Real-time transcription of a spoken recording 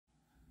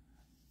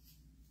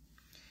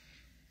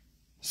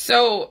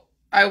So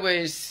I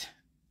was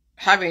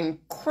having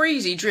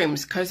crazy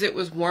dreams because it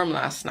was warm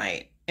last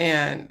night,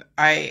 and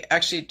I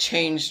actually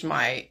changed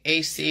my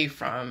AC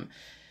from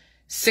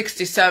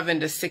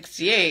 67 to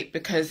 68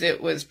 because it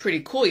was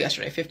pretty cool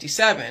yesterday,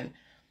 57.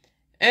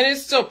 And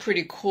it's still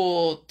pretty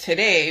cool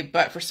today,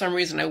 but for some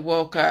reason I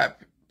woke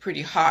up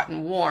pretty hot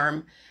and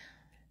warm.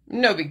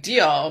 No big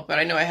deal, but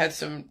I know I had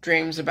some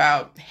dreams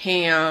about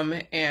ham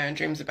and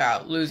dreams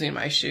about losing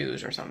my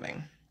shoes or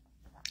something.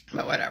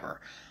 But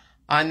whatever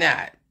on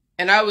that.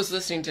 And I was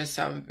listening to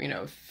some,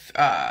 YouTube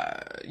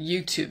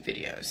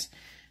videos.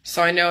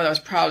 So I know that was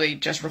probably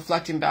just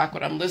reflecting back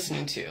what I'm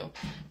listening to.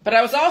 But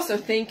I was also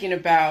thinking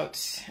about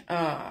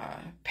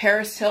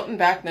Paris Hilton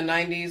back in the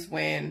 90s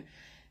when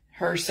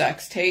her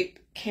sex tape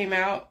came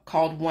out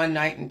called One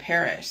Night in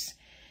Paris.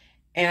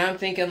 And I'm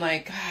thinking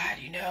like, God,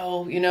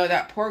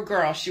 that poor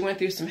girl, she went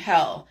through some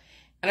hell.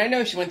 And I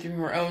know she went through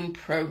her own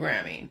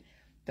programming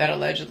that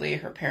allegedly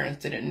her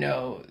parents didn't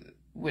know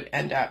would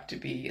end up to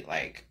be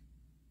like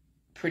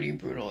pretty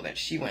brutal that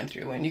she went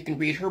through. And you can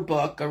read her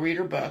book, go read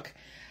her book,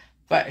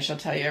 but she'll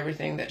tell you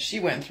everything that she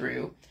went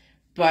through.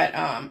 But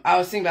I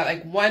was thinking about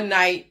like one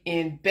night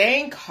in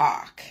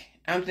Bangkok.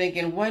 I'm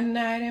thinking one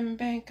night in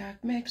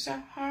Bangkok makes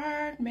a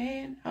hard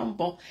man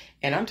humble.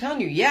 And I'm telling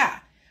you, yeah,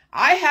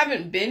 I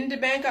haven't been to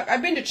Bangkok.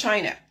 I've been to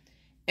China.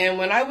 And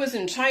when I was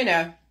in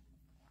China,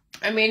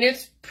 I mean,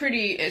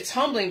 it's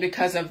humbling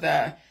because of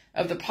the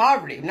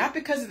poverty, not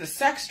because of the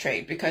sex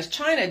trade, because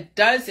China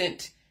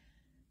doesn't,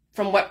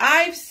 from what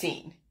I've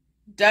seen,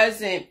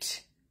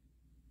 doesn't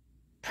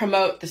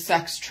promote the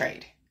sex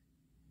trade.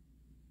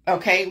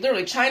 Okay,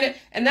 literally China,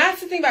 and that's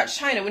the thing about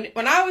China.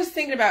 When I was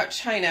thinking about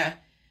China,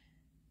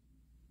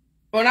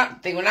 when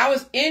I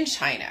was in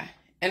China,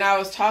 and I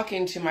was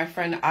talking to my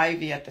friend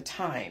Ivy at the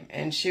time,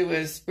 and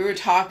we were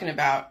talking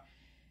about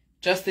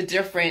just the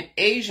different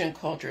Asian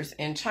cultures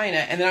in China,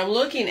 and then I'm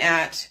looking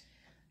at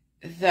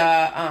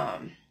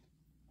the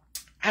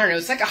I don't know,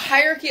 it's like a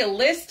hierarchy, a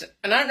list,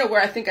 and I don't know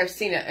where I think I've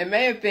seen it. It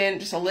may have been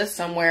just a list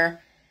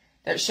somewhere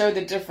that showed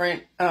the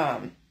different,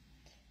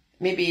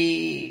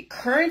 maybe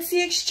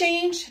currency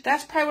exchange.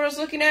 That's probably what I was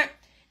looking at.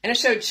 And it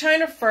showed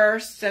China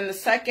first, and the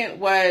second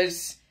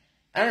was,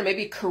 I don't know,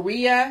 maybe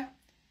Korea.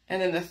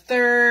 And then the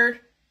third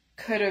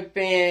could have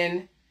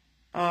been,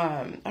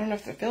 I don't know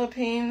if the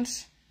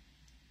Philippines,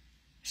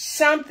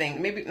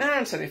 something, maybe, not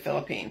necessarily the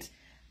Philippines.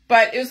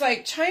 But it was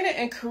like China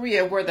and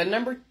Korea were the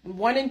number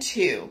 1 and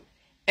 2.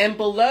 And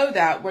below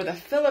that were the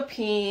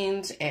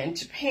Philippines and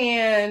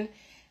Japan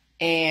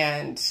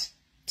and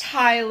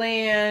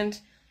Thailand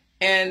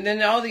and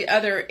then all the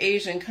other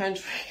Asian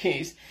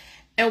countries.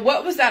 And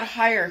what was that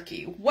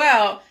hierarchy?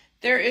 Well,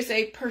 there is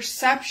a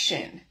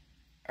perception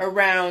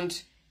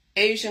around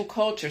Asian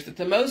cultures that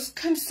the most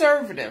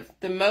conservative,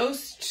 the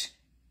most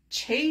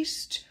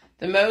chaste,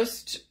 the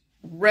most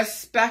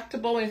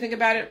respectable, when you think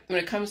about it, when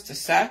it comes to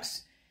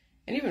sex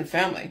and even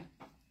family,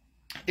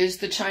 is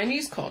the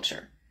Chinese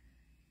culture.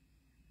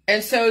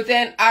 And so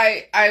then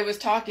I was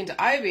talking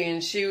to Ivy,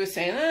 and she was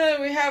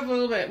saying, we have a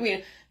little bit,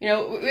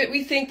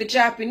 we think the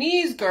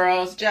Japanese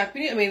girls,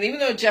 even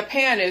though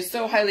Japan is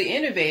so highly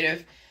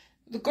innovative,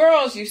 the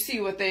girls, you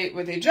see what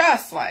they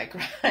dress like,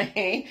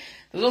 right?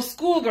 The little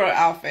schoolgirl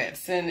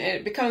outfits, and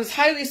it becomes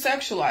highly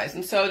sexualized.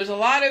 And so there's a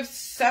lot of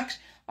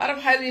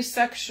highly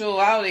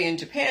sexuality in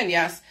Japan,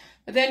 yes.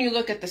 But then you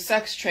look at the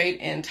sex trade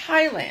in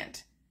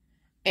Thailand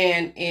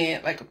and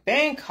in like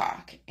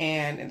Bangkok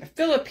and in the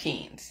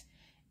Philippines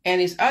and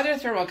these other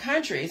third world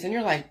countries, and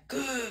you're like,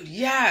 good,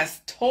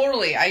 yes,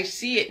 totally, I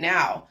see it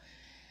now.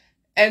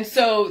 And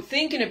so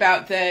thinking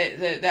about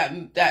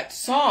that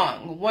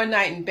song, One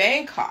Night in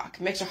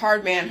Bangkok, makes a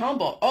hard man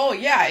humble. Oh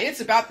yeah,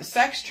 it's about the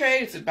sex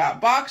trade, it's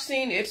about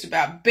boxing, it's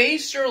about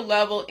baser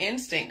level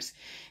instincts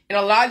in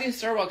a lot of these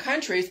third world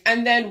countries.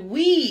 And then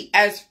we,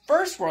 as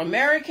first world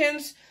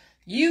Americans,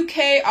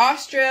 UK,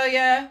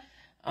 Australia,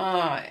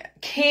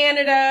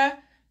 Canada,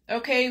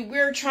 okay,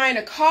 we're trying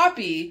to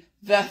copy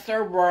the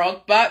third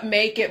world, but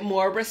make it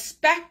more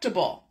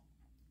respectable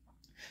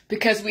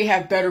because we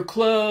have better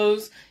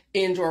clothes,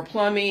 indoor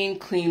plumbing,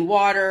 clean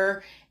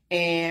water,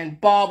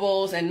 and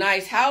baubles, and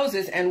nice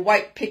houses, and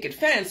white picket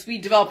fence. We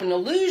develop an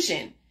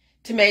illusion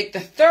to make the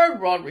third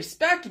world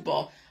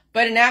respectable.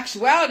 But in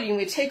actuality, when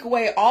we take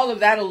away all of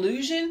that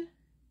illusion,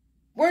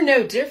 we're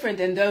no different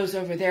than those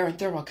over there in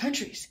third world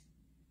countries.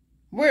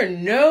 We're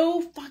no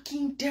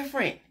fucking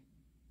different.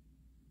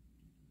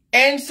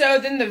 And so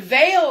then the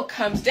veil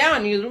comes down,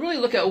 and you really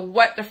look at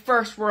what the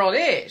first world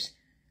is.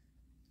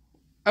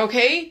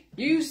 Okay?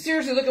 You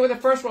seriously look at what the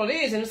first world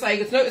is, and it's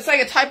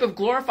like a type of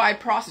glorified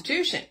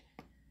prostitution.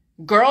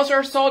 Girls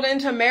are sold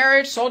into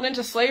marriage, sold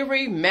into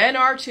slavery, men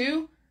are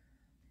too.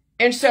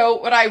 And so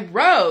what I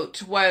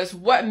wrote was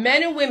what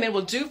men and women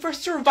will do for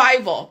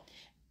survival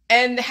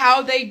and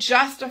how they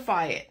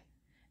justify it.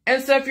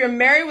 And so if you're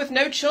married with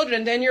no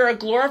children, then you're a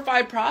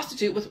glorified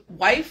prostitute with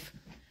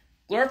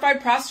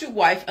glorified prostitute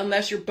wife,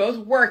 unless you're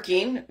both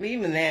working,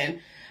 even then,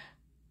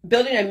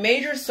 building a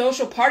major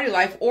social party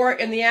life or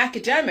in the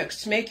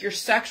academics to make your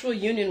sexual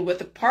union with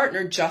a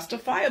partner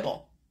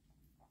justifiable.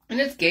 And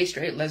it's gay,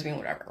 straight, lesbian,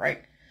 whatever,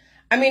 right?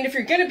 I mean, if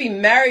you're going to be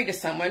married to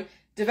someone,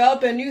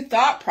 develop a new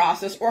thought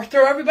process or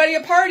throw everybody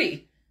a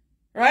party,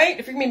 right?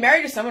 If you're going to be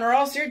married to someone, or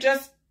else you're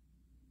just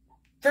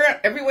figure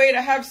out every way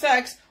to have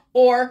sex,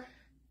 or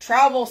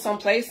travel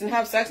someplace and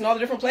have sex in all the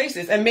different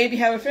places and maybe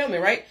have a family,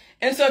 right?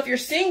 And so if you're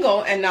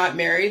single and not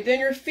married, then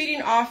you're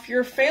feeding off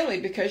your family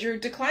because you're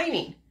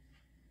declining.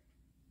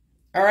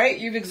 All right?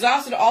 You've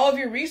exhausted all of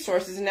your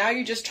resources and now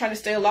you're just trying to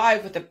stay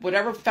alive with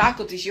whatever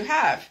faculties you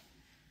have.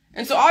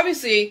 And so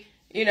obviously,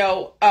 you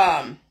know,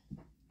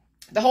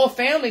 the whole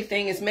family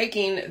thing is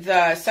making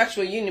the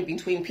sexual union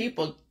between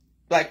people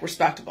like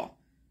respectable.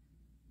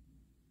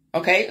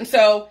 Okay? And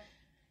so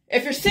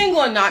if you're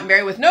single and not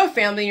married with no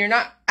family, you're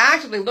not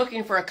actively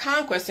looking for a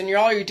conquest and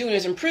all you're doing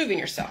is improving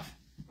yourself,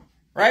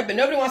 right? But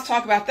nobody wants to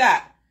talk about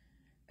that.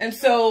 And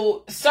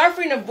so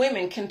suffering of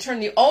women can turn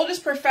the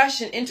oldest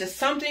profession into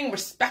something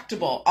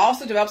respectable.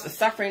 Also develops the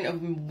suffering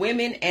of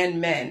women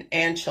and men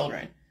and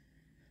children.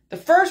 The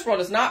first world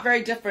is not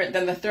very different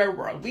than the third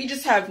world. We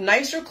just have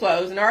nicer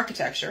clothes and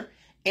architecture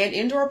and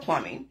indoor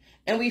plumbing.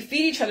 And we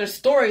feed each other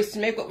stories to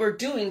make what we're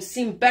doing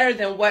seem better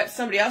than what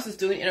somebody else is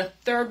doing in a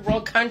third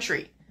world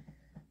country.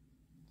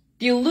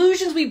 The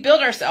illusions we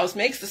build ourselves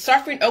makes the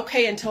suffering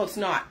okay until it's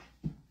not.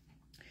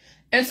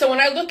 And so when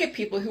I look at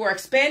people who are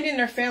expanding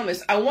their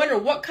families, I wonder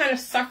what kind of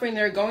suffering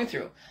they're going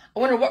through. I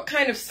wonder what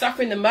kind of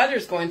suffering the mother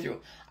is going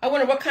through. I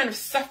wonder what kind of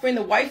suffering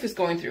the wife is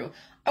going through.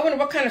 I wonder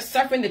what kind of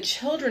suffering the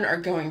children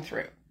are going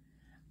through.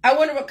 I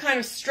wonder what kind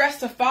of stress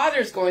the father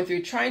is going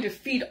through trying to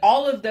feed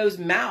all of those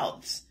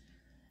mouths.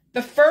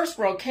 The first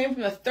world came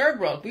from the third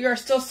world. We are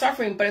still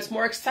suffering, but it's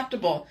more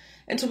acceptable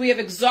until we have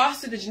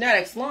exhausted the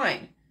genetics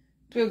line.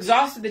 To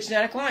exhausted the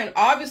genetic line.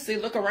 Obviously,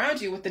 look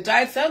around you with the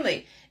diet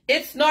suddenly.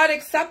 It's not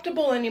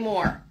acceptable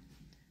anymore.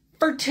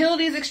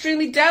 Fertility is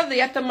extremely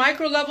deadly at the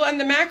micro level and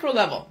the macro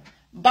level.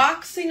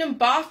 Boxing and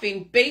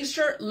boffing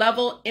baser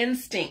level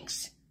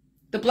instincts.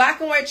 The black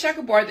and white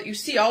checkerboard that you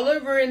see all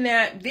over in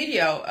that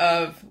video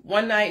of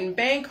One Night in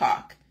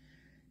Bangkok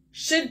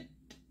should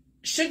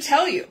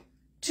tell you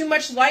too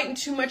much light and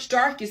too much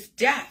dark is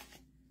death.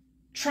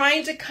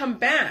 Trying to come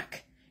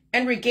back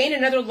and regain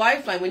another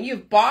lifeline. When you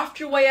have boffed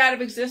your way out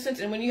of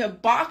existence and when you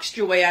have boxed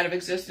your way out of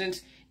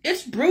existence,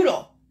 it's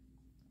brutal.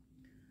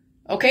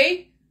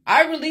 Okay?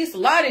 I release a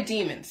lot of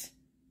demons.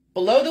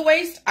 Below the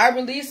waist, I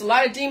release a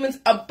lot of demons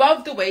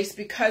above the waist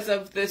because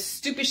of the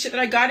stupid shit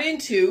that I got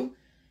into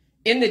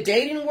in the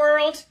dating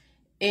world,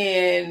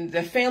 in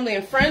the family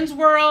and friends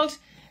world.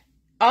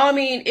 I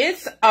mean,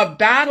 it's a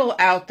battle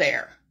out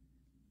there.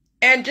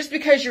 And just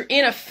because you're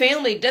in a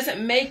family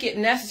doesn't make it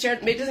necessary,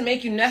 it doesn't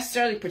make you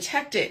necessarily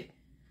protected.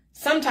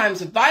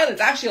 Sometimes violence,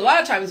 actually a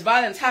lot of times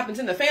violence happens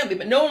in the family,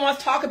 but no one wants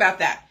to talk about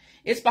that.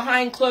 It's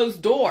behind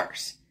closed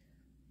doors.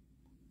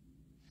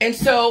 And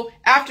so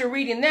after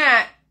reading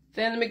that,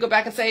 then let me go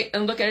back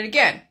and look at it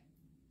again.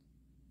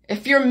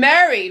 If you're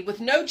married with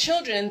no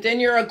children, then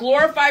you're a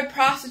glorified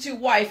prostitute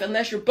wife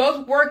unless you're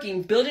both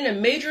working, building a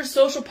major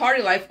social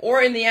party life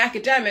or in the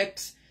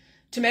academics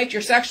to make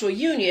your sexual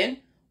union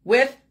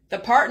with the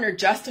partner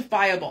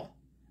justifiable.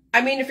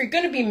 I mean, if you're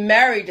going to be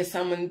married to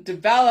someone,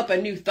 develop a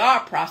new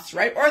thought process,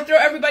 right? Or throw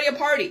everybody a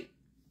party.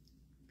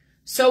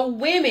 So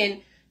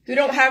women who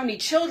don't have any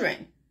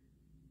children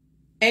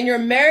and you're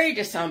married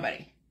to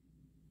somebody.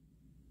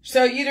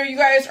 So either you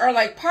guys are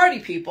like party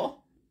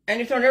people and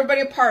you're throwing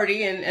everybody a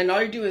party and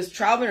all you do is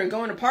traveling or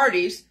going to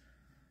parties,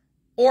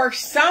 or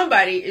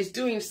somebody is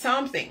doing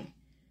something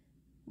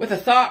with a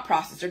thought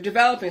process or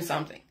developing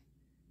something.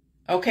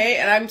 Okay?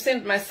 And I'm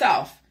saying to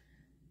myself,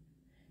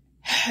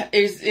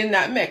 is in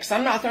that mix.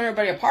 I'm not throwing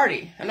everybody a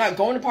party. I'm not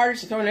going to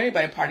parties to throwing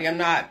anybody a party. I'm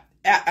not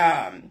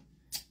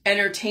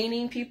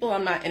entertaining people.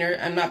 I'm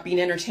not being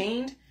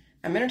entertained.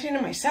 I'm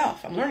entertaining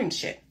myself. I'm learning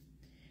shit.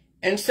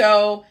 And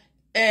so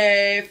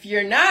if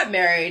you're not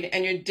married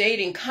and you're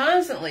dating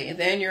constantly,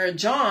 then you're a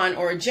John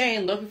or a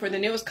Jane looking for the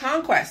newest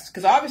conquest.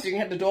 Because obviously you're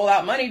going to have to dole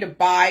out money to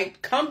buy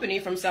company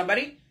from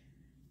somebody.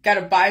 Got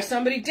to buy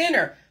somebody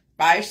dinner.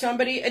 Buy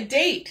somebody a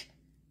date.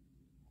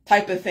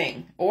 Type of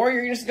thing. Or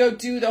you're just go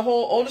do the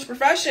whole oldest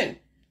profession,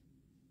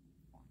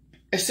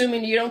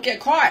 assuming you don't get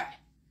caught.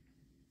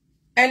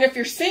 And if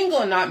you're single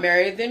and not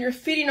married, then you're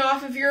feeding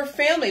off of your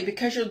family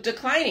because you're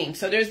declining.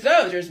 So there's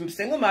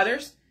single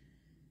mothers,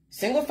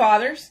 single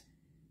fathers,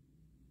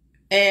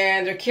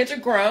 and their kids are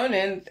grown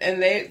and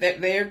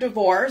they are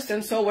divorced.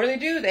 And so what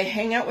do? They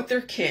hang out with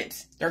their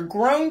kids, their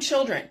grown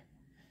children,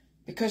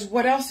 because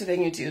what else are they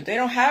going to do? They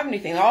don't have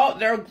anything. All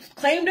their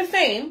claim to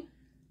fame,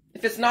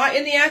 if it's not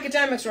in the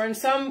academics or in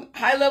some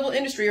high-level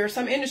industry or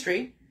some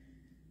industry,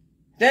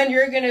 then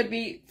you're going to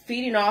be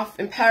feeding off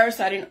and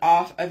parasiting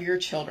off of your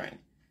children.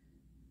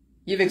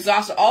 You've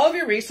exhausted all of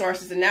your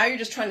resources, and now you're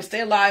just trying to stay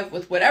alive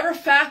with whatever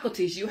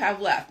faculties you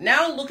have left.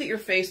 Now look at your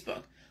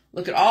Facebook.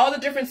 Look at all the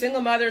different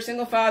single mothers,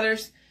 single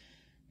fathers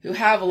who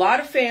have a lot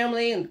of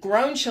family and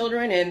grown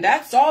children, and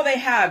that's all they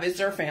have is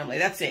their family.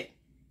 That's it.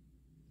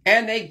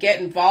 And they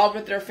get involved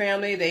with their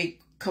family. They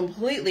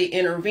completely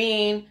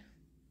intervene.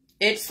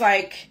 It's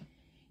like,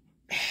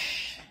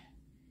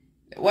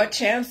 what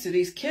chance do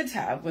these kids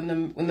have when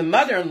the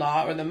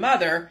mother-in-law or the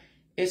mother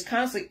is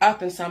constantly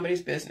up in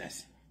somebody's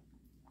business?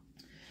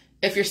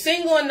 If you're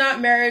single and not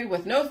married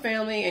with no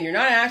family and you're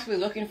not actively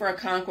looking for a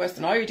conquest,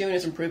 then all you're doing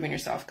is improving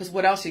yourself, because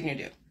what else are you going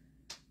to do?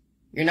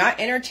 You're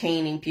not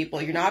entertaining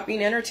people. You're not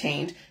being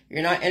entertained.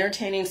 You're not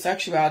entertaining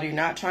sexuality. You're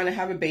not trying to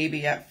have a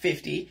baby at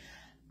 50.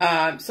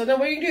 So then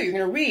what do? You're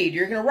going to read.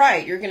 You're going to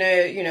write. You're going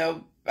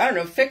to, I don't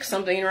know, fix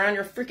something around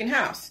your freaking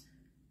house.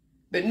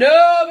 But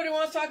nobody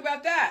wants to talk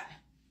about that.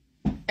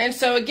 And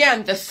so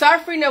again, the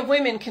suffering of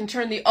women can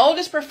turn the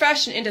oldest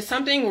profession into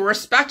something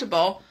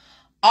respectable,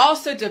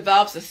 also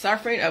develops the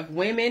suffering of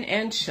women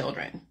and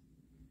children.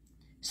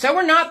 So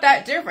we're not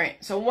that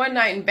different. So one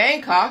night in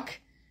Bangkok,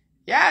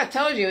 yeah, it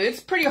tells you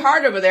it's pretty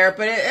hard over there,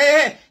 but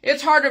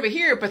it's hard over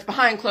here, but it's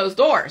behind closed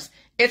doors.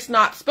 It's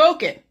not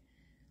spoken.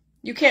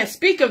 You can't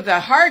speak of the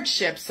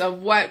hardships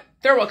of what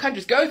third world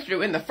countries go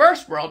through in the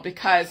first world,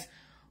 because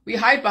we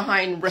hide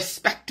behind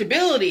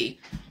respectability.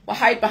 We'll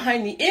hide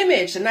behind the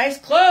image, the nice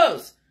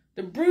clothes,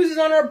 the bruises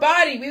on our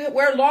body. We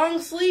wear long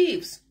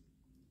sleeves.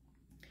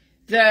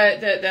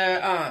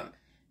 The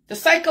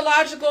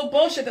psychological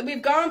bullshit that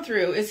we've gone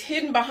through is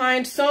hidden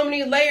behind so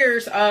many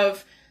layers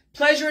of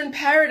pleasure in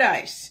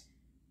paradise.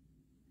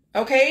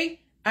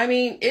 Okay? I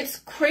mean, it's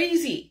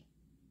crazy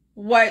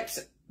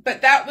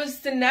but that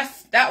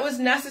was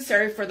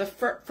necessary for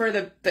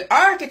the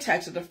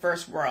architects of the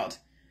first world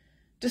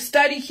to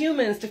study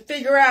humans, to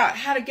figure out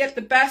how to get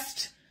the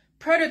best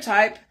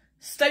prototype,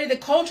 study the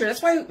culture.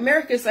 That's why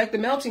America is like the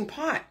melting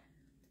pot.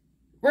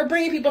 We're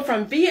bringing people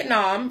from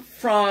Vietnam,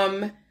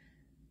 from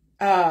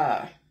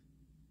I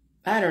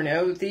don't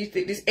know,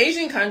 these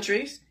Asian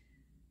countries,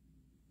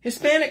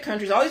 Hispanic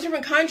countries, all these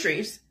different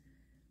countries,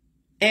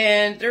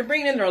 and they're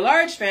bringing in their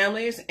large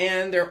families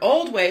and their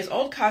old ways,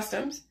 old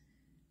customs,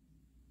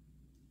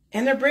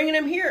 and they're bringing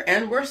them here,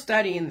 and we're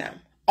studying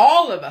them.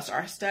 All of us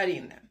are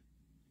studying them.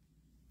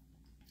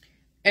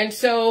 And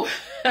so,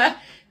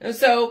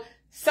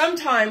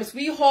 sometimes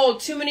we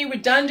hold too many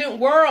redundant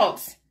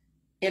worlds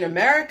in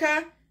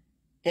America,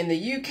 in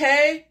the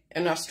UK,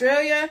 in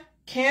Australia,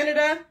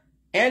 Canada,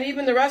 and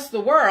even the rest of the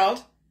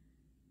world.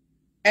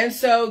 And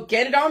so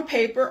get it on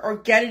paper or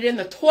get it in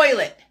the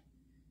toilet.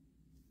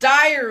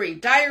 Diarrhea,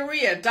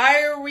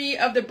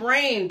 diarrhea of the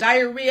brain,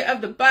 diarrhea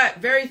of the butt.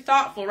 Very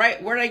thoughtful,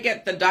 right? Where did I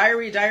get the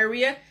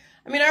diarrhea?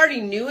 I mean, I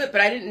already knew it, but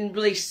I didn't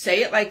really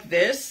say it like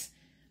this.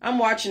 I'm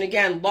watching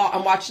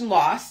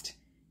Lost,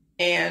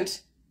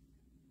 and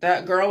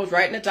that girl was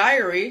writing a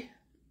diary,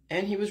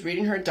 and he was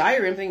reading her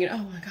diary. I'm thinking, oh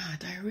my God,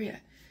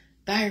 diarrhea.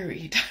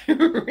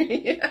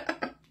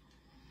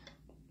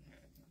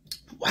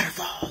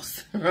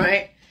 Waterfalls,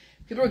 right?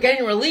 People were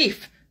getting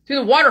relief through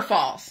the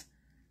waterfalls.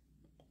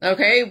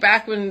 Okay,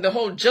 back when the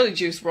whole jelly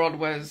juice world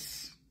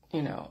was,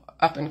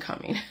 up and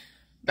coming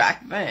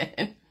back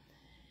then.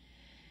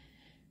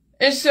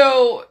 And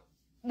so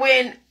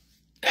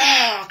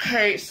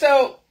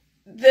so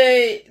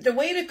the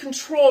way to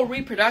control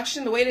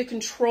reproduction, the way to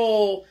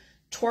control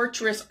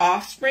torturous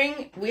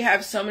offspring, we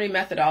have so many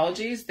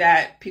methodologies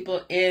that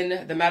people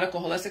in the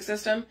medical holistic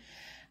system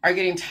are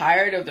getting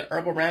tired of the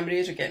herbal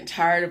remedies, are getting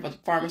tired of the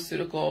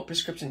pharmaceutical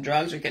prescription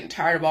drugs, are getting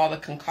tired of all the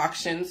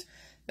concoctions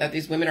that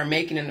these women are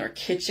making in their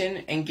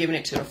kitchen and giving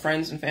it to their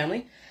friends and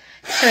family.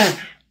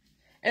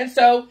 And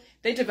so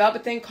they developed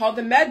a thing called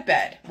the med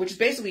bed, which is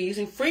basically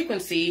using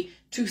frequency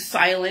to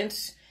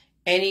silence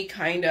any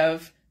kind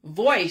of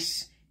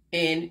voice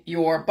in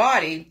your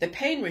body, the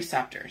pain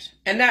receptors.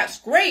 And that's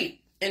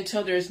great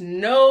until there's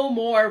no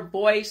more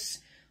voice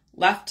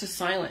left to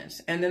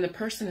silence. And then the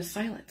person is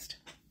silenced.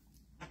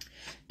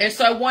 And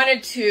so I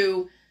wanted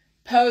to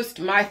post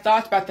my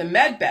thoughts about the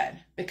med bed,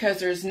 because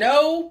there's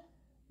no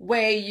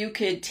way you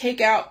could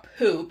take out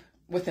poop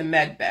with a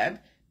med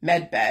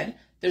bed.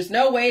 There's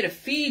no way to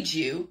feed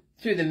you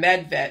through the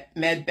med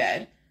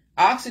bed.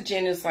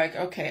 Oxygen is like,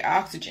 okay,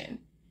 oxygen.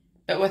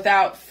 But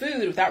without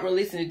food, without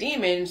releasing the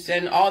demons,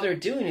 then all they're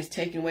doing is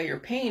taking away your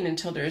pain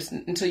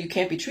until you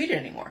can't be treated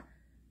anymore.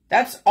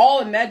 That's all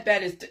a med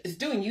bed is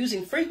doing,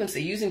 using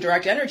frequency, using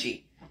direct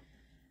energy.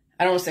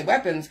 I don't want to say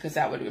weapons because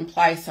that would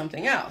imply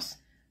something else.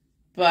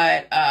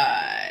 But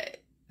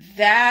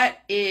that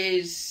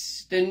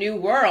is the new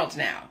world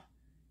now.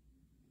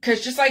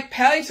 Because just like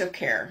palliative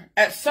care,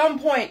 at some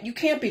point you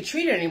can't be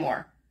treated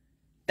anymore.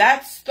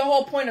 That's the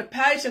whole point of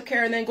palliative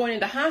care and then going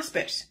into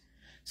hospice.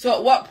 So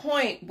at what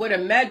point would a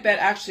med bed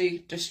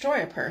actually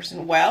destroy a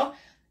person? Well,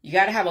 you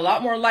got to have a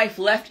lot more life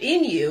left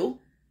in you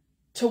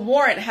to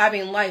warrant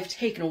having life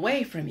taken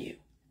away from you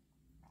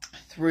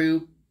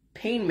through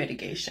pain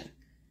mitigation.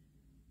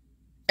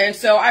 And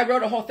so I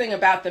wrote a whole thing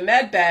about the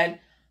med bed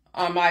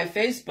on my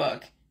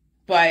Facebook.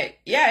 But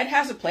yeah, it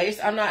has a place.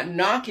 I'm not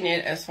knocking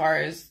it as far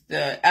as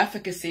the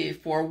efficacy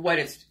for what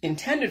it's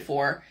intended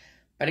for.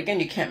 But again,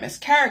 you can't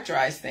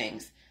mischaracterize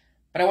things.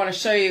 But I want to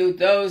show you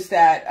those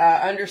that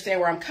understand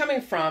where I'm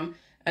coming from,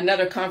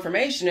 another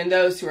confirmation, and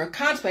those who are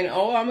contemplating,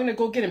 oh, I'm going to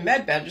go get a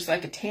med bed, just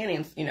like a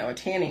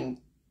tanning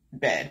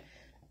bed.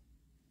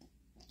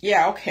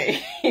 Yeah,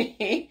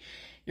 okay.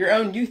 Your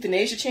own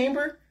euthanasia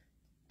chamber?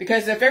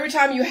 Because if every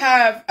time you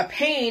have a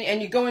pain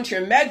and you go into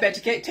your med bed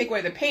to take away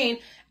the pain,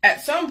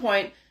 at some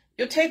point,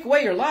 you'll take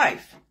away your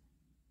life.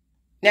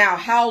 Now,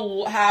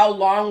 how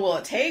long will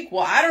it take?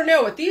 Well, I don't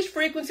know. With these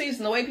frequencies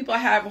and the way people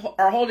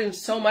are holding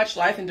so much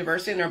life and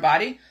diversity in their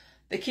body,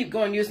 they keep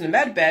going using the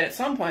med bed. At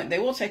some point, they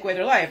will take away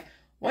their life.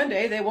 One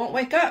day, they won't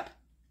wake up.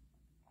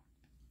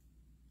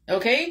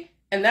 Okay?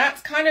 And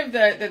that's kind of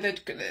the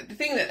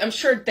thing that I'm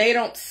sure they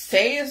don't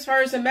say as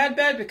far as the med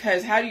bed,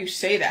 because how do you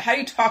say that? How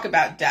do you talk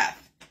about death?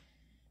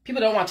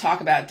 People don't want to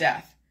talk about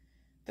death.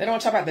 They don't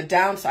want to talk about the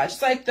downsides.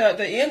 Just like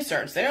the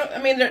inserts. They don't,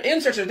 I mean, the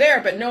inserts are there,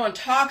 but no one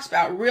talks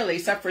about really,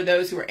 except for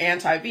those who are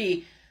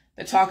anti-V,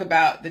 that talk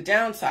about the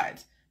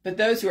downsides. But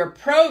those who are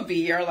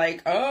pro-V are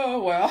like,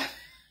 oh, well,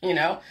 you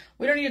know,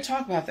 we don't need to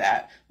talk about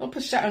that. We'll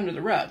push that under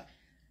the rug.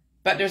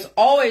 But there's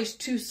always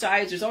two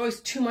sides. There's always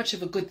too much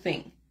of a good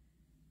thing.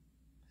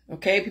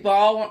 Okay,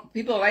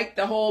 people like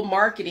the whole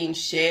marketing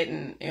shit,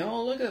 and you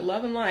know, look at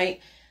love and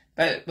light.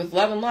 But with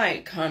love and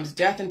light comes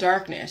death and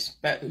darkness.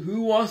 But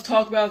who wants to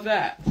talk about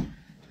that?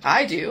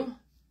 I do,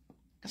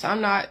 because I'm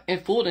not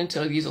fooled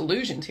into these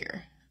illusions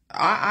here.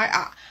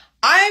 I'm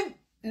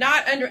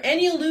not under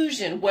any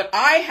illusion what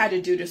I had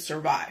to do to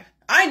survive.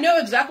 I know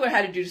exactly what I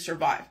had to do to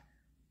survive.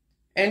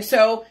 And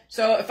so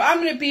if I'm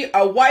going to be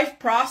a wife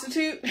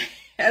prostitute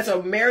as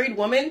a married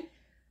woman,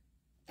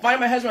 find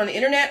my husband on the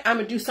internet, I'm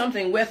going to do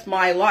something with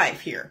my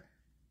life here.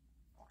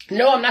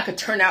 No, I'm not going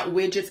to turn out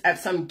widgets at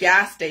some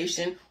gas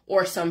station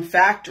or some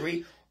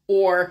factory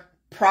or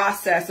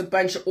process a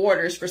bunch of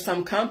orders for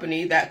some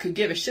company that could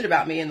give a shit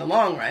about me in the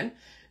long run.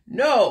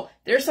 No,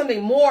 there's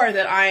something more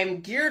that I'm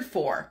geared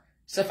for.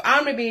 So if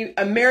I'm going to be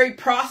a married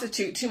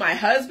prostitute to my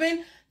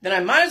husband, then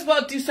I might as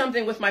well do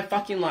something with my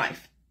fucking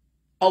life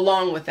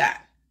along with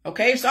that.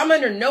 Okay, so I'm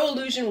under no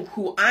illusion of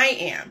who I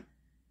am.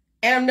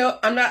 And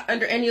I'm not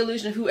under any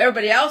illusion of who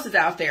everybody else is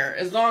out there.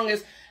 As long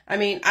as, I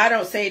mean, I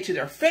don't say it to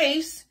their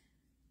face,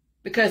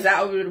 because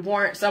that would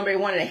warrant somebody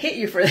wanting to hit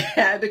you for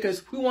that, because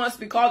who wants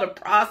to be called a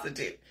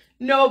prostitute?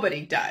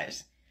 Nobody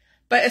does.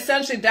 But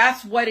essentially,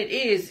 that's what it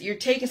is. You're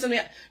taking something.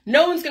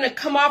 No one's going to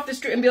come off the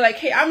street and be like,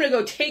 hey, I'm going to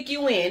go take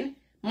you in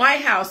my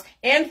house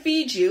and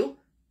feed you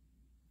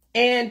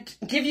and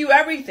give you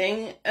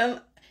everything.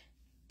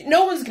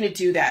 No one's going to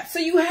do that. So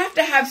you have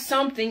to have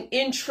something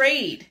in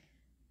trade.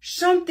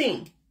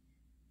 Something.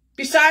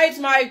 Besides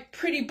my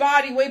pretty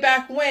body way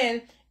back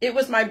when, it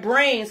was my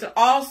brains that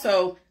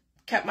also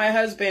kept my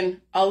husband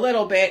a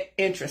little bit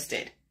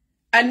interested.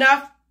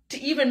 Enough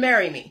to even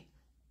marry me.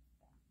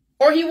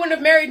 Or he wouldn't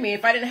have married me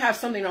if I didn't have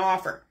something to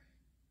offer.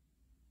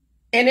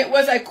 And it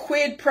was a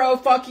quid pro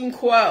fucking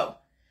quo.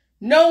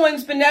 No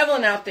one's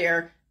benevolent out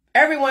there.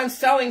 Everyone's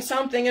selling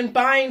something and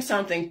buying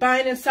something.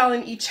 Buying and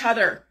selling each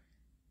other.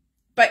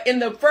 But in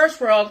the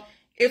first world,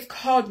 it's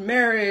called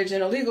marriage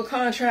and a legal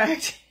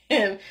contract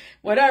and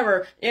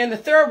whatever. In the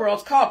third world,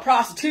 it's called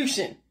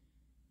prostitution.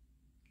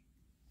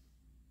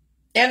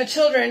 And the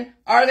children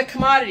are the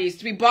commodities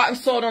to be bought and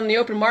sold on the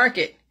open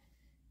market.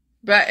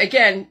 But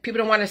again, people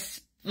don't want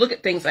to look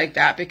at things like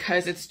that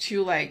because it's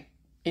too, like,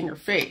 in your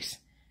face.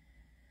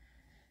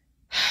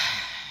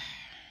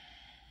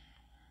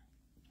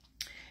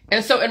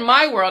 And so in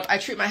my world, I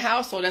treat my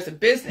household as a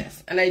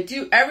business. And I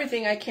do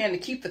everything I can to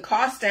keep the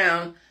costs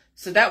down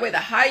so that way the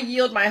high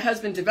yield my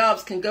husband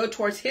develops can go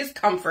towards his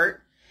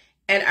comfort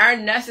and our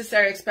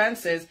necessary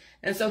expenses.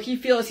 And so he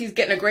feels he's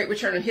getting a great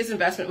return on his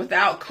investment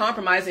without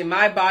compromising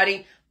my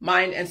body,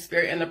 mind, and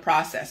spirit in the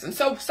process. And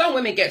so some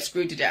women get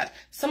screwed to death.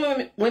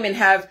 Some women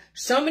have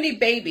so many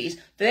babies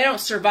that they don't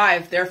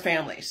survive their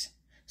families.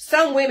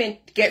 Some women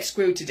get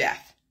screwed to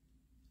death.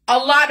 A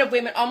lot of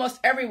women, almost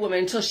every woman,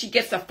 until she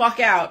gets the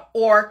fuck out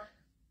or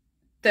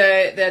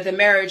the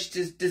marriage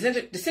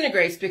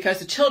disintegrates because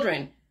the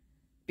children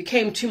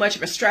became too much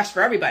of a stress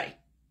for everybody.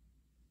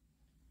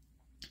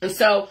 And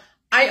so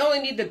I only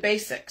need the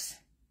basics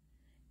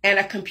and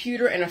a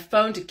computer and a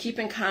phone to keep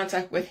in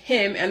contact with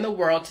him and the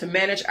world to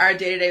manage our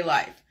day-to-day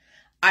life.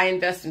 I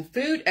invest in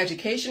food,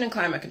 education, and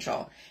climate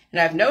control. And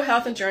I have no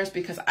health insurance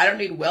because I don't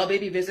need well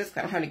baby visits because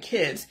I don't have any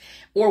kids,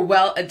 or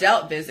well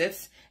adult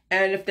visits.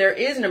 And if there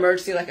is an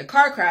emergency like a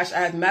car crash, I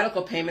have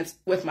medical payments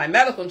with my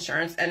medical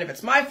insurance. And if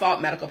it's my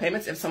fault, medical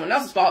payments. If someone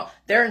else's fault,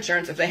 their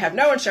insurance. If they have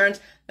no insurance,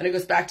 then it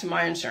goes back to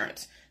my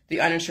insurance, the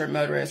uninsured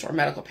motorist or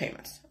medical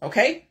payments.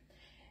 Okay?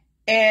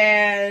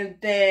 And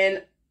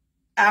then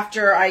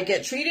after I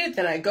get treated,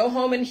 then I go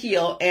home and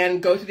heal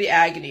and go through the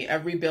agony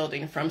of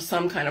rebuilding from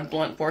some kind of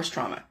blunt force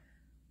trauma.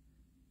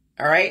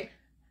 All right?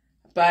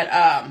 But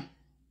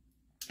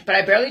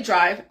I barely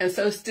drive, and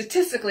so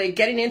statistically,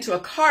 getting into a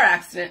car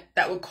accident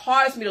that would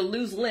cause me to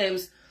lose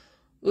limbs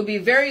would be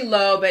very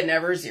low, but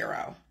never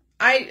zero.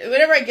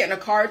 Whenever I get in a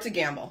car, it's a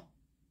gamble.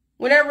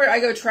 Whenever I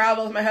go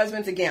travel with my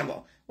husband, it's a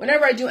gamble.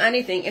 Whenever I do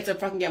anything, it's a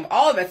fucking gamble.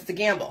 All of it's a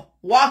gamble.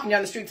 Walking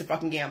down the street's a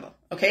fucking gamble,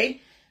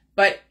 okay?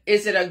 But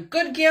is it a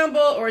good gamble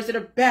or is it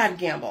a bad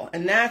gamble?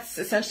 And that's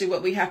essentially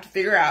what we have to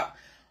figure out.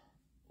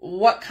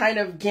 What kind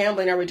of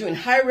gambling are we doing?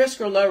 High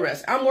risk or low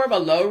risk? I'm more of a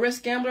low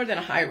risk gambler than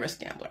a high risk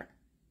gambler.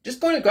 Just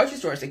going to grocery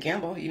stores is a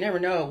gamble. You never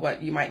know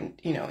what you might,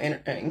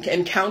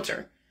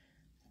 encounter.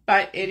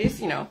 But it is,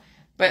 but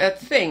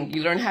that's the thing.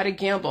 You learn how to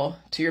gamble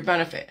to your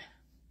benefit.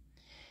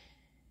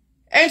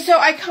 And so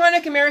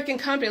iconic American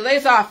company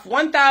lays off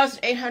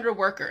 1,800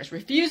 workers,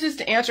 refuses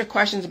to answer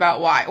questions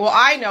about why. Well,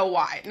 I know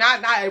why.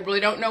 I really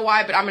don't know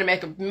why, but I'm going to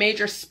make a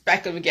major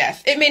speculative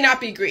guess. It may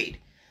not be greed.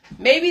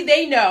 Maybe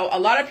they know a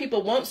lot of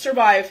people won't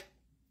survive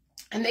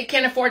and they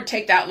can't afford to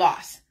take that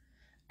loss.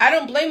 I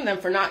don't blame them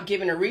for not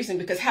giving a reason,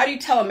 because how do you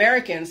tell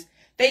Americans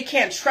they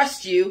can't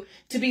trust you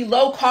to be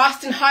low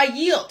cost and high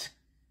yield?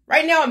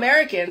 Right now,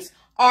 Americans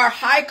are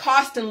high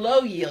cost and low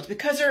yield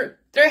because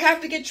they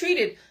have to get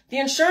treated. The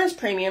insurance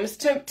premiums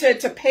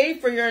to pay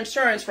for your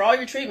insurance for all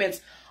your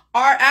treatments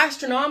are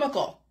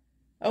astronomical.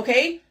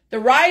 Okay? The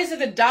rise of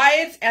the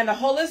diets and the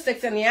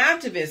holistics and the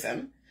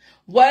activism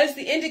was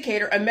the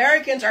indicator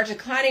Americans are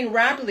declining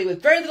rapidly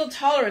with very little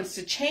tolerance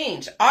to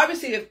change.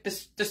 Obviously,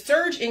 the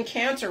surge in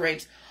cancer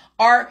rates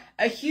are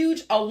a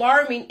huge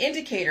alarming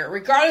indicator,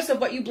 regardless of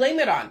what you blame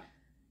it on.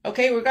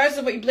 Okay? Regardless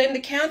of what you blame the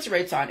cancer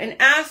rates on. And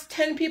ask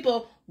 10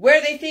 people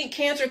where they think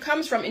cancer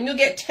comes from, and you'll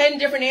get 10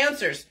 different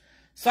answers.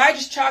 So I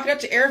just chalk it up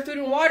to air, food,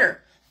 and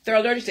water. They're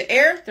allergic to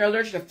air, they're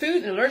allergic to food,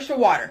 and they're allergic to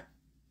water.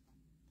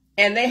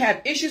 And they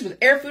have issues with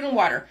air, food, and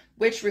water,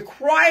 which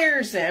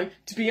requires them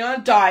to be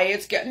on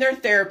diets, getting their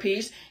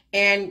therapies,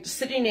 and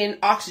sitting in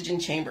oxygen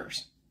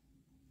chambers.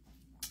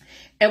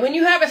 And when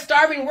you have a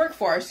starving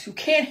workforce who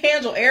can't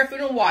handle air,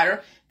 food, and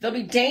water, they'll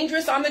be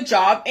dangerous on the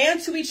job and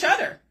to each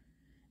other.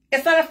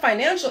 It's not a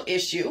financial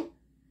issue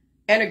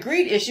and a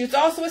greed issue. It's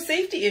also a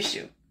safety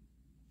issue.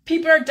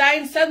 People are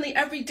dying suddenly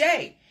every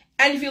day.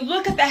 And if you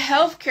look at the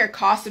healthcare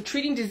costs of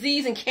treating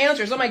disease and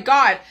cancers, oh my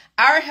God,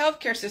 our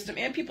healthcare system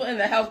and people in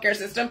the healthcare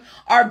system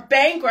are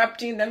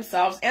bankrupting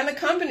themselves and the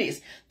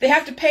companies. They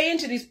have to pay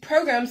into these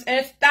programs, and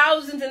it's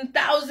thousands and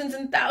thousands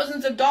and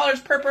thousands of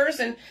dollars per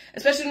person,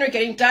 especially when they're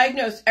getting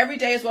diagnosed every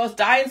day as well as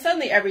dying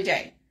suddenly every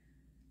day.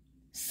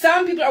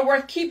 Some people are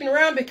worth keeping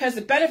around because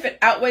the benefit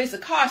outweighs the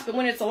cost, but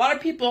when it's a lot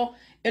of people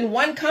in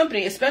one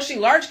company, especially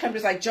large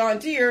companies like John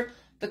Deere,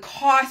 the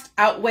cost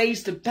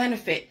outweighs the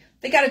benefit.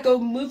 They got to go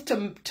move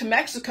to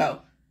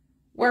Mexico,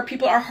 where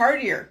people are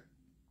hardier.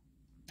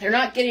 They're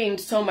not getting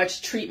so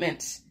much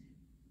treatment.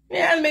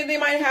 Yeah, maybe they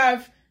might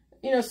have,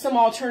 some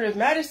alternative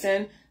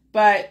medicine,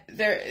 but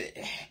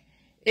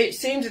it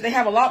seems that they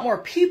have a lot more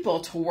people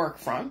to work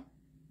from,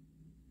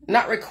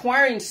 not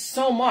requiring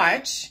so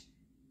much,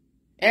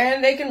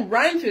 and they can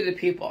run through the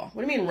people.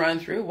 What do you mean run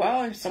through?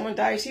 Well, if someone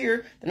dies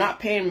here, they're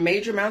not paying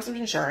major amounts of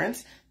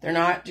insurance. They're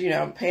not,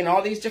 paying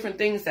all these different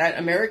things that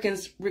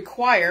Americans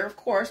require. Of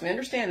course, we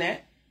understand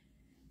that.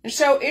 And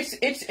so it's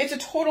a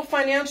total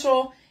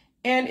financial,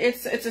 and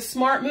it's a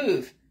smart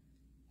move,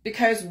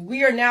 because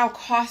we are now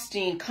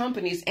costing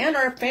companies and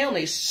our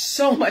families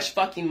so much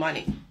fucking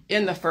money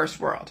in the first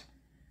world.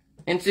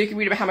 And so you can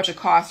read about how much it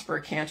costs for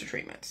cancer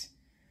treatments.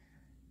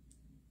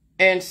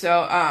 And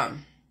so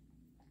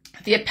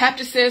the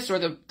epiptosis, or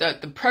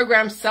the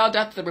program sold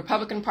out to the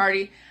Republican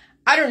Party,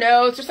 I don't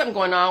know. There's something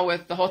going on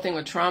with the whole thing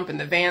with Trump and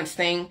the Vance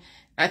thing.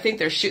 I think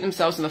they're shooting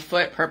themselves in the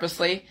foot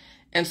purposely.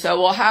 And so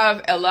we'll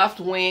have a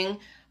left-wing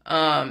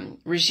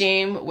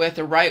regime with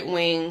a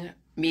right-wing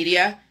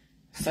media.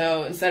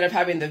 So instead of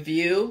having The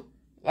View,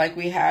 like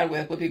we had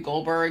with Whoopi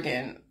Goldberg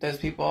and those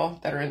people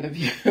that are in The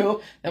View,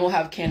 then we'll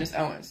have Candace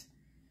Owens.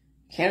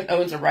 Candace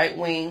Owens, a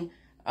right-wing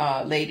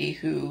lady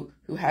who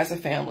has a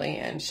family,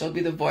 and she'll be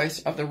the voice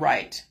of the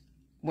right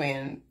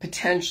when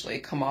potentially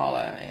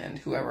Kamala and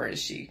whoever it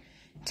is she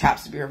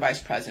taps to be her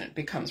vice president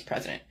becomes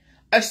president.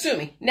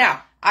 Assuming.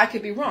 Now, I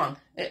could be wrong.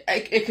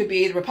 It could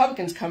be the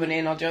Republicans coming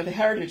in, I'll do the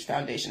Heritage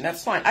Foundation.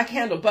 That's fine. I can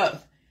handle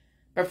both.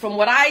 But from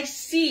what I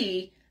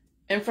see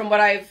and from what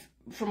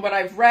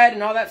I've read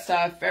and all that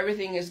stuff,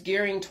 everything is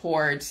gearing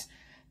towards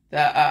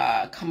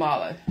the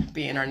Kamala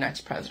being our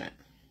next president.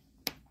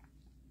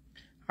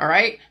 All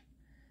right?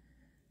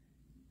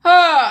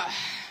 All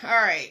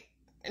right.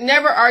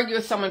 Never argue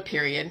with someone,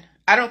 period.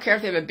 I don't care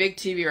if they have a big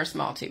TV or a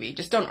small TV.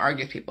 Just don't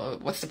argue with people.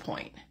 What's the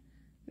point?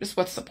 Just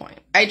what's the point?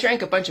 I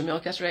drank a bunch of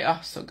milk yesterday. Oh,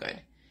 so good.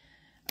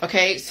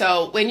 Okay,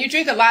 so when you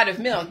drink a lot of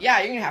milk, yeah,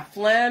 you're going to have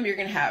phlegm, you're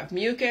going to have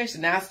mucus,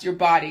 and that's your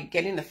body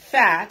getting the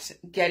fat,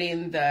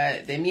 getting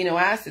the amino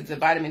acids, the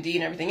vitamin D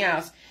and everything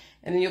else,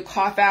 and then you'll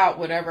cough out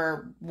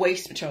whatever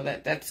waste material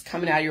that's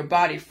coming out of your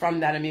body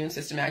from that immune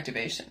system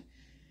activation.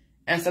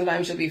 And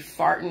sometimes you'll be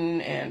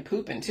farting and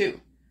pooping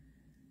too.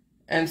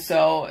 And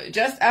so,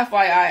 just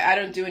FYI, I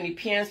don't do any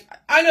PMs.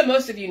 I know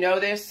most of you know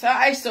this.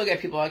 I still get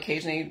people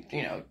occasionally,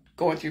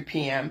 going through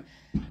PM.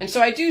 And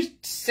so I do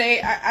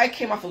say, I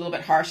came off a little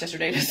bit harsh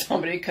yesterday to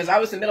somebody because I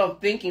was in the middle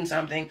of thinking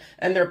something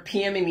and they're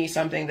PMing me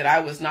something that I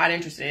was not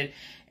interested in.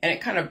 And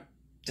it kind of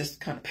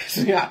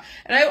pissed me off.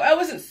 And I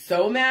wasn't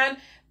so mad,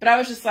 but I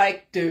was just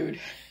like, dude,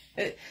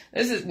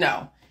 this is,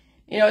 no.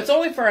 It's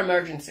only for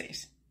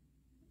emergencies.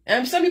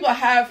 And some people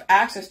have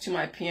access to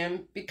my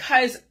PM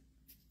because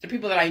the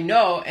people that I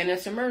know, and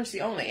it's emergency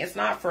only. It's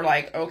not for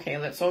like, okay,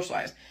 let's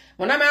socialize.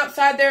 When I'm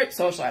outside there,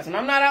 socialize. When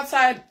I'm not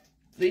outside,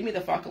 leave me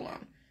the fuck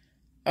alone.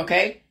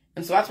 Okay? And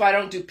And so that's why I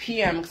don't do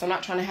PM, because I'm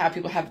not trying to have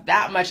people have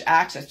that much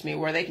access to me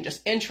where they can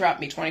just interrupt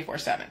me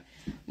 24/7.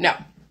 No.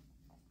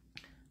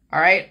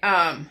 All right.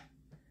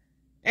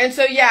 And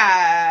so,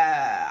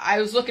 yeah, I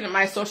was looking at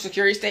my Social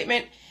Security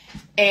statement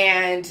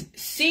and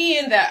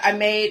seeing that I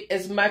made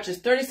as much as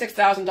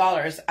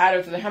 $36,000 out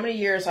of how many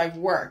years I've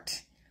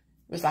worked.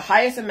 It was the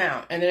highest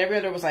amount. And then every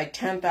other was like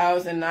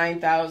 10,000,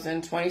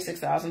 9,000,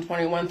 26,000,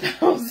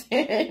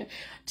 21,000,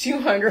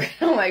 200.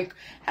 I'm like,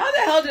 how the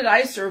hell did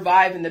I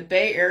survive in the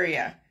Bay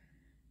Area?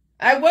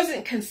 I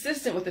wasn't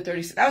consistent with the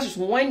 36. That was just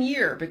 1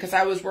 year because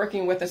I was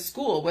working with a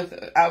school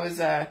I was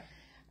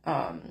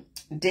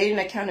dating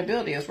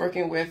accountability. I was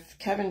working with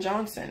Kevin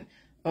Johnson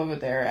over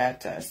there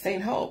at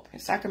St. Hope in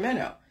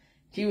Sacramento.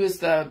 He was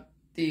the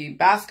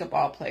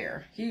basketball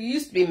player. He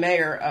used to be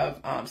mayor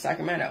of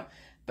Sacramento,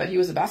 but he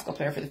was a basketball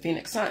player for the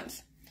Phoenix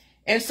Suns.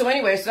 And so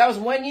anyway, so that was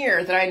 1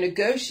 year that I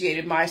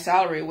negotiated my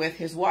salary with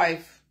his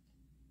wife,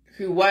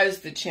 who was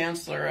the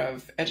chancellor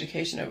of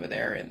education over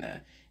there in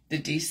the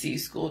DC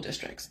school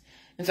districts.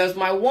 And so it was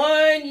my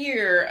 1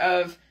 year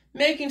of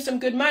making some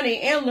good money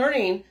and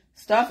learning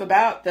stuff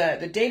about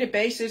the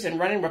databases and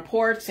running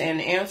reports and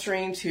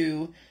answering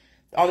to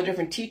all the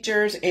different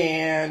teachers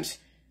and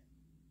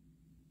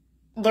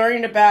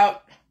learning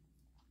about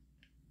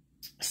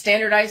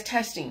standardized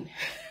testing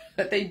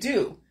that they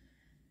do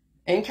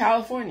in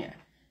California.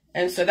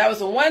 And so that was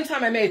the one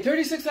time I made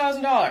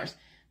 $36,000.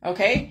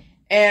 Okay.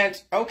 And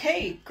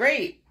okay,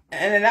 great.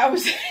 And then that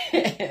was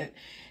it.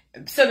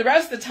 So the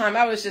rest of the time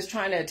I was just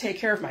trying to take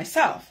care of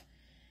myself.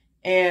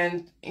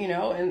 And, you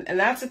know, and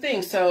that's the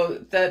thing.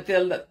 So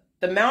the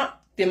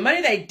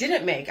money that I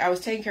didn't make, I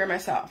was taking care of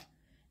myself.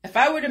 If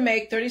I were to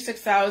make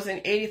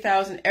 36,000,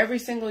 80,000 every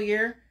single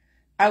year,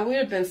 I would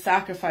have been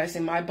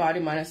sacrificing my body,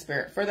 mind, and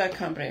spirit for that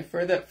company,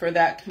 for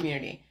that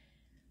community.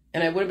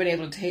 And I would have been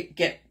able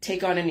to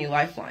take on any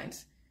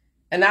lifelines.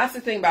 And that's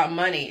the thing about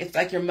money. It's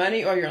like your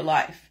money or your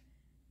life.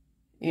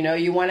 You know,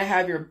 you want to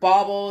have your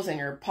baubles and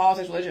your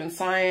politics, religion, and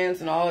science,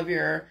 and all of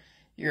your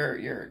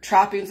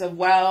trappings of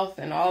wealth,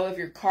 and all of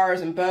your cars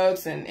and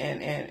boats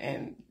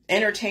and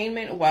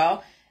entertainment.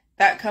 Well,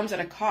 that comes at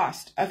a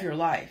cost of your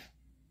life.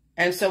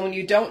 And so when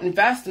you don't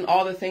invest in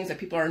all the things that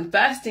people are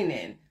investing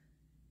in,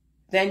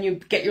 then you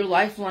get your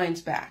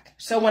lifelines back.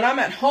 So when I'm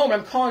at home,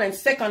 I'm calling in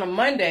sick on a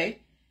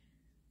Monday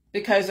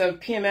because of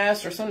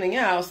PMS or something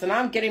else, then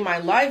I'm getting my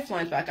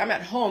lifelines back. I'm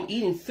at home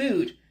eating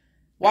food,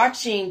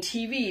 watching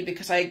TV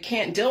because I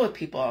can't deal with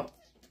people.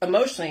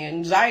 Emotionally,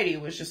 anxiety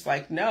was just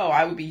like, no,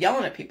 I would be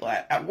yelling at people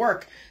at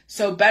work.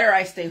 So better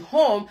I stay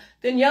home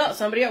than yell at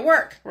somebody at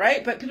work,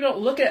 right? But people don't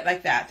look at it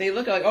like that. They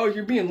look at it like, oh,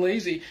 you're being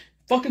lazy.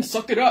 Fucking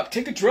suck it up.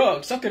 Take a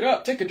drug. Suck it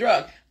up. Take a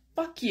drug.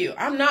 Fuck you.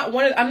 I'm not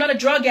a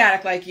drug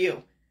addict like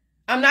you.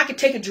 I'm not going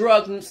to take a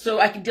drug so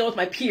I can deal with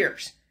my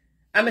peers.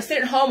 I'm going to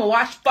sit at home and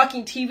watch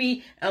fucking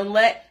TV and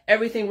let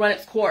everything run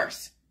its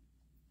course.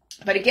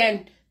 But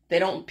again,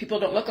 people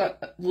don't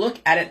look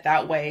at it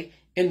that way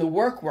in the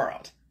work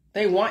world.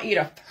 They want you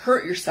to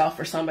hurt yourself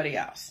for somebody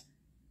else.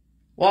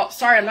 Well,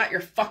 sorry, I'm not your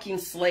fucking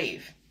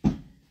slave.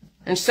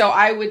 And so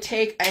I would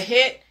take a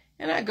hit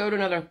and I'd go to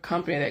another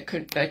company that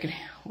could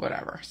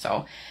whatever.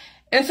 So,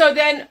 and so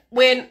then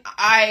when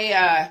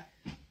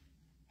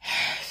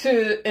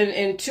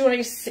in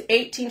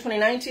 2018,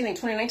 2019, I think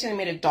 2019, I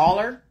made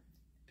 $1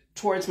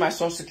 towards my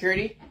Social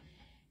Security.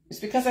 It's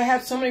because I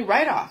had so many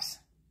write-offs.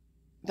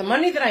 The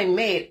money that I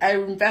made, I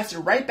invested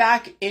right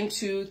back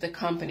into the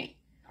company.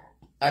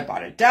 I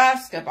bought a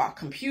desk, I bought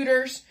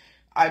computers,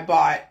 I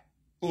bought,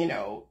 you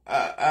know,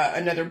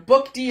 another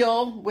book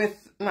deal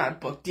with, not a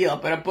book deal,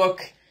 but a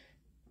book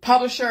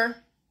publisher.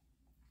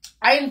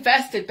 I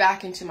invested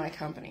back into my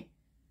company.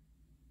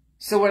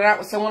 So when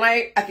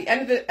I at the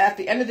end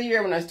of the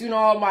year, when I was doing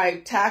all my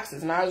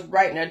taxes and I was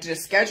writing, I did a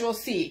Schedule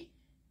C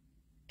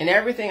and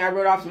everything, I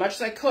wrote off as much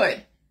as I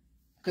could.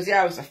 Because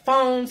yeah, it was the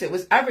phones, it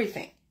was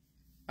everything.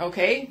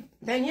 Okay,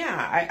 then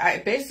yeah,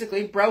 I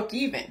basically broke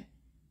even.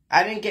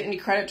 I didn't get any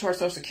credit towards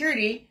Social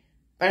Security,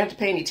 but I didn't have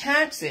to pay any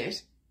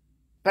taxes.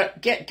 But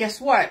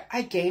guess what?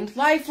 I gained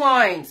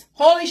lifelines.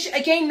 Holy shit, I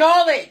gained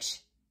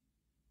knowledge.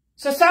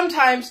 So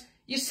sometimes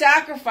you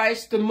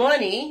sacrifice the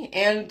money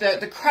and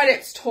the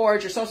credits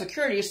towards your Social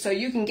Security so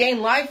you can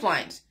gain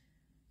lifelines.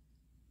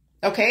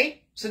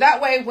 Okay? So that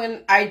way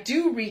when I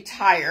do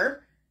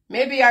retire,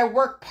 maybe I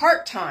work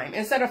part-time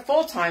instead of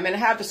full-time and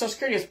have the Social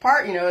Security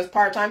as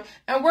part-time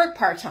and work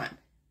part-time.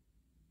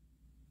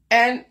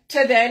 And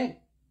to then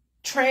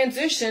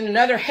transition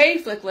another hay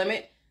flick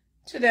limit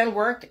to then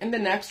work in the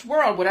next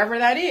world, whatever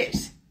that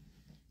is.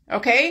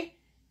 Okay?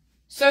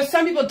 So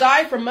some people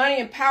die for money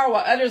and power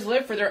while others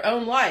live for their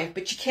own life,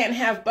 but you can't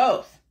have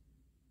both.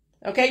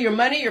 Okay? Your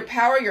money, your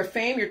power, your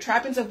fame, your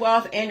trappings of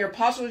wealth, and your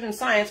possibilities in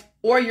science,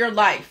 or your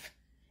life.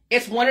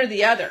 It's one or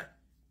the other.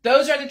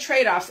 Those are the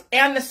trade-offs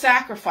and the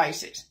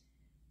sacrifices.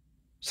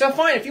 So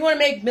fine, if you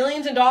want to make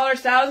millions of dollars,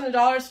 thousands of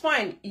dollars,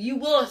 fine. You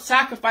will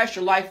sacrifice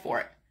your life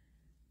for it.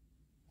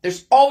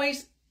 There's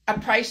always a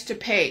price to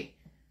pay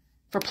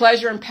for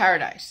pleasure in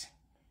paradise.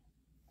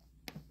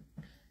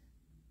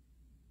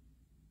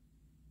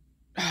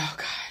 Oh,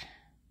 God.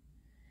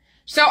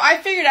 So I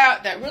figured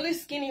out that really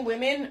skinny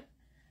women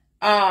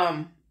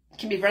can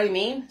be really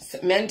mean.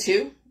 Men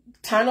too.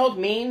 Tunneled,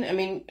 mean. I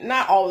mean,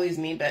 not always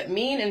mean, but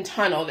mean and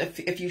tunneled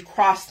if you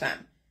cross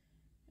them.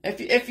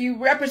 If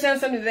you represent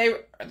something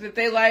that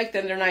they like,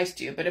 then they're nice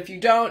to you. But if you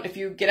don't, if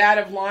you get out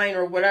of line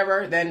or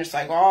whatever, then it's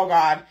like, oh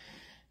God,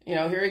 you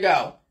know, here you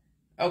go.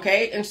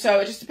 Okay? And so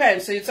it just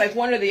depends. So it's like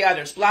one or the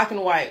other. It's black and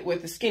white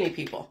with the skinny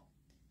people.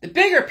 The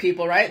bigger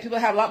people, right? People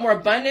have a lot more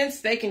abundance.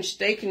 They can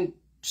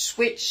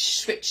switch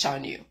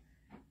on you.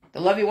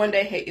 They'll love you one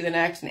day, hate you the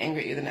next, and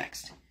angry at you the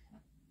next.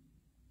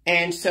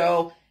 And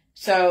so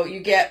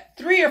you get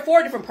 3 or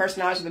 4 different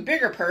personalities with a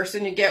bigger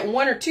person. You get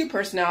 1 or 2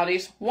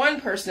 personalities,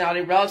 one personality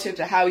relative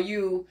to how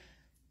you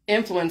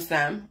influence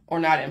them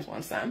or not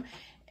influence them.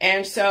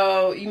 And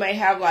so you might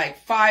have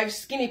like 5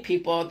 skinny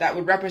people that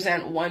would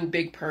represent one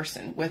big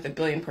person with 1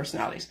 billion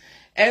personalities.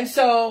 And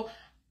so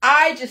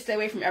I just stay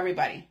away from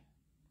everybody.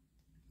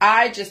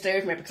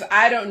 Because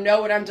I don't know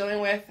what I'm dealing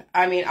with.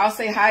 I mean, I'll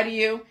say hi to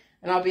you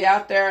and I'll be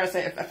out there. I'll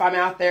say if I'm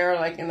out there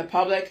like in the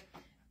public.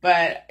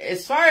 But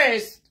as far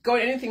as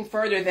going anything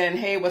further than,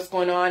 hey, what's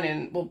going on,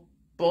 and we'll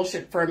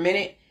bullshit for a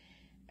minute,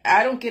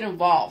 I don't get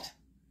involved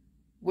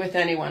with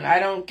anyone. I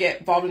don't get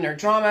involved in their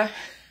drama.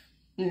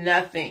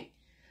 Nothing.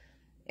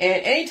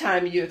 And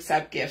anytime you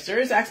accept gifts, there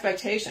is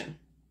expectation.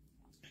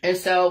 And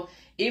so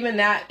even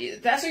that's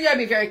where you gotta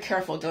be very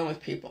careful dealing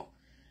with people,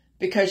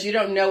 because you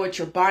don't know what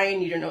you're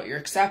buying. You don't know what you're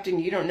accepting.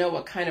 You don't know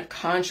what kind of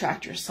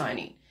contract you're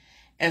signing.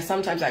 And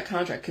sometimes that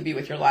contract could be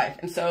with your life.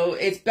 And so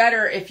it's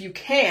better if you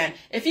can.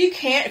 If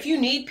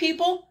you need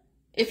people,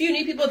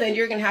 then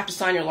you're going to have to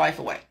sign your life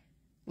away.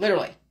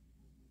 Literally.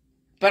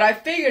 But I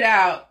figured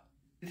out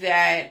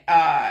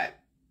that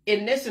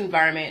in this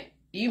environment,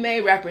 you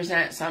may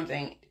represent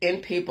something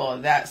in people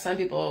that some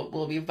people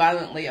will be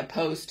violently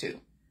opposed to.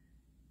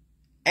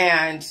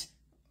 And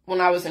when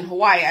I was in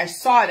Hawaii, I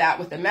saw that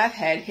with a meth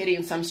head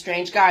hitting some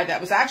strange guy that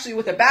was actually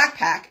with a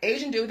backpack,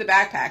 Asian dude with a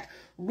backpack,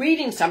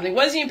 reading something,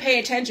 wasn't even paying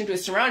attention to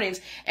his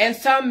surroundings, and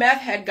some meth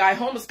head guy,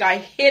 homeless guy,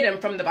 hit him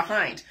from the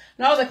behind.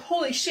 And I was like,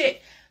 holy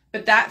shit.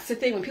 But that's the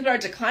thing. When people are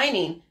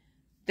declining,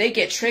 they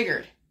get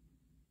triggered.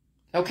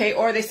 Okay?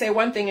 Or they say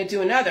one thing and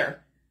do another.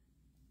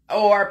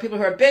 Or people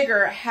who are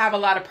bigger have a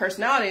lot of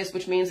personalities,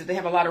 which means that they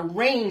have a lot of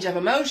range of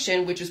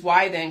emotion, which is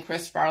why then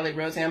Chris Farley,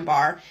 Roseanne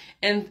Barr,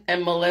 and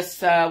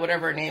Melissa,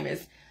 whatever her name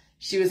is,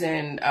 she was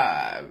in,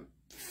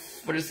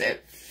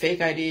 Fake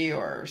ID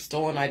or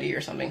Stolen ID or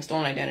something,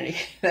 Stolen Identity.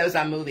 That was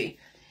that movie.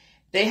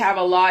 They have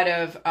a lot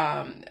of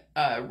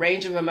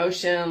range of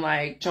emotion,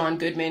 like John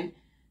Goodman,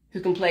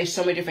 who can play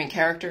so many different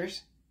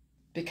characters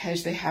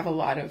because they have a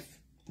lot of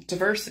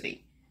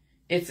diversity.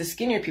 It's the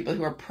skinnier people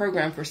who are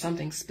programmed for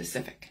something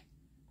specific.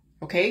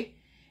 Okay?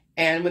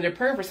 And when they're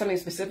programmed for something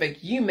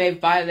specific, you may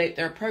violate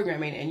their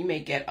programming, and you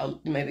may get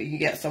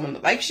someone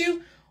that likes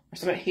you or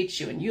someone that hates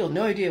you, and you have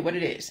no idea what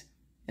it is.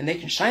 And they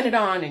can shine it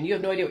on, and you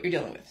have no idea what you're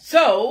dealing with.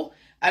 So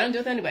I don't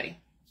deal with anybody.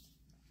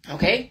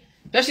 Okay?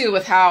 Especially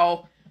with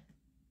how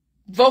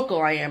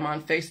vocal I am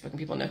on Facebook, and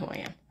people know who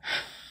I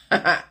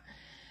am.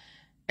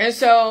 And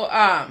so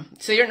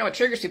you don't know what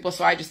triggers people,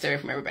 so I just stay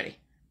away from everybody.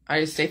 I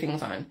just say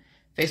things on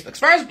Facebook. As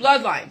far as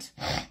bloodlines,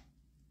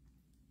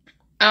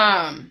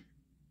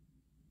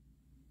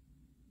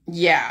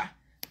 yeah.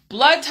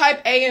 Blood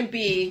type A and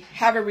B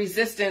have a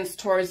resistance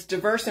towards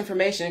diverse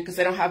information because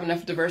they don't have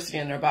enough diversity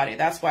in their body.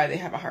 That's why they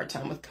have a hard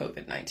time with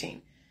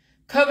COVID-19.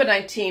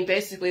 COVID-19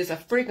 basically is a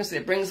frequency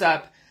that brings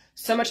up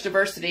so much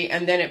diversity,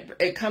 and then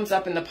it comes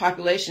up in the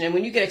population. And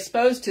when you get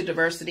exposed to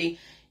diversity,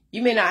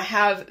 you may not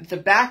have the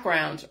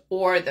background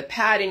or the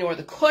padding or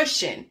the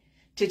cushion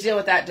to deal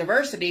with that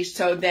diversity.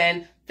 So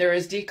then there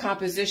is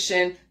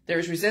decomposition,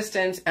 there's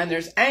resistance, and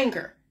there's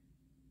anger.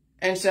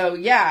 And so,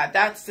 yeah,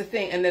 that's the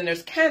thing. And then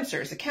there's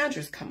cancers. The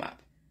cancers come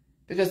up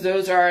because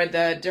those are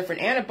the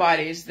different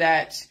antibodies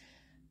that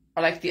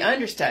are like the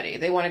understudy.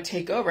 They want to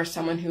take over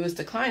someone who is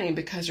declining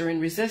because they're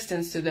in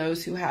resistance to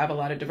those who have a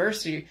lot of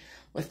diversity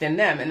within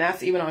them. And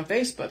that's even on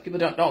Facebook. People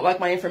don't like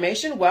my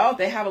information. Well,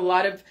 they have a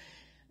lot of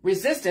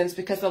resistance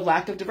because of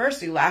lack of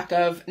diversity, lack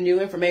of new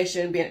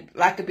information,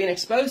 lack of being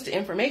exposed to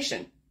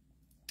information.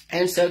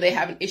 And so they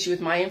have an issue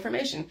with my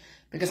information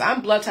because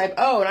I'm blood type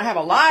O and I have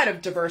a lot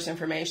of diverse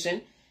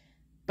information.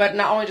 But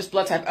not only just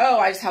blood type O,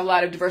 I just have a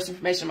lot of diverse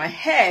information in my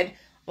head,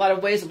 a lot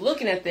of ways of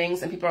looking at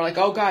things, and people are like,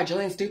 oh God,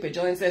 Jillian's stupid,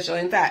 Jillian's this,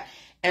 Jillian's that.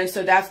 And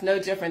so that's no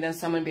different than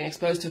someone being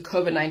exposed to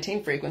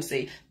COVID-19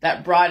 frequency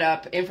that brought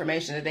up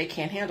information that they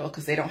can't handle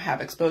because they don't have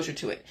exposure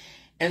to it.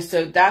 And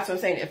so that's what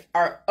I'm saying. If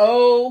our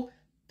O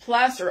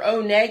plus or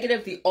O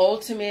negative, the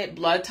ultimate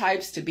blood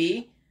types to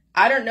be,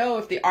 I don't know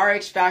if the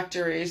RH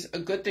factor is a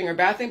good thing or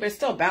bad thing, but it's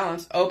still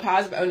balanced. O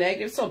positive, O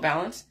negative, it's still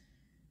balanced.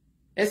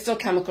 It's still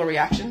chemical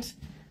reactions.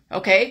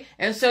 Okay,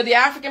 and so the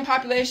African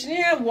population,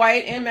 yeah,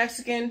 white and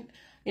Mexican,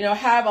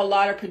 have a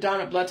lot of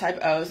predominant blood type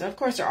O's. And of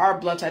course, there are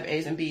blood type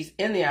A's and B's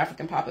in the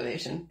African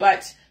population,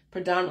 but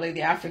predominantly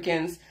the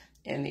Africans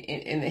and the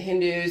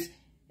Hindus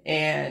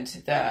and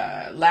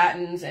the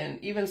Latins and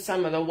even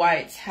some of the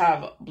whites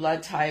have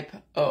blood type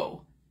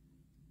O.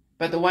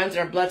 But the ones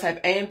that are blood type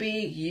A and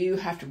B, you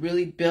have to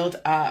really build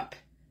up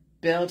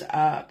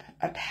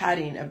a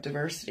padding of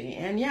diversity.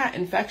 And yeah,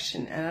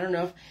 infection. And I don't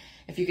know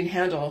if you can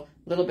handle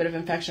a little bit of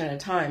infection at a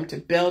time to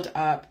build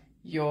up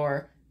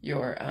your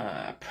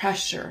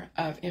pressure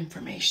of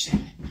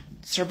information,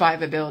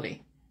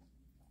 survivability.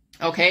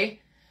 Okay?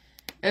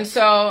 And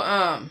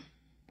so,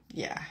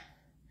 yeah.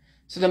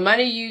 So the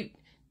money you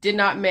did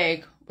not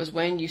make was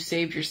when you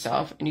saved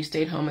yourself and you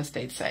stayed home and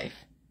stayed safe.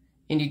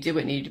 And you did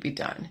what needed to be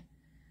done.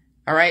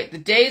 All right? The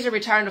days of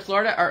retiring to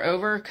Florida are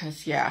over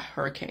because, yeah,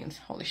 hurricanes.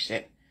 Holy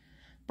shit.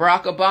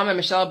 Barack Obama and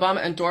Michelle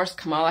Obama endorsed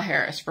Kamala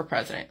Harris for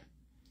president.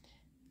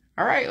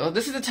 All right. Well,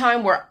 this is the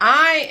time where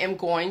I am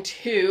going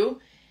to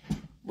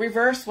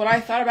reverse what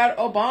I thought about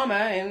Obama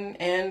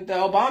and the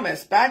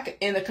Obamas. Back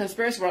in the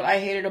conspiracy world, I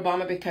hated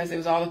Obama because it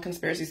was all the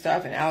conspiracy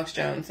stuff and Alex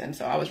Jones. And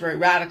so I was very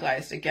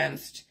radicalized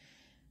against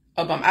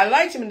Obama. I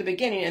liked him in the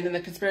beginning, and then the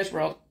conspiracy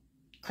world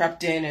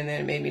crept in, and then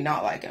it made me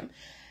not like him.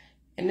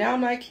 And now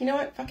I'm like, you know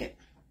what? Fuck it.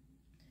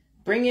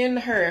 Bring in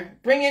her.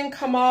 Bring in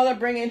Kamala.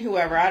 Bring in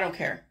whoever. I don't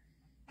care.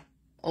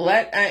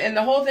 And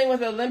the whole thing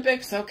with the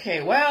Olympics,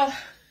 okay, well,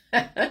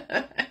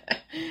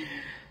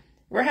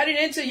 we're heading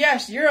into,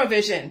 yes,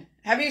 Eurovision.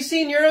 Have you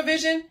seen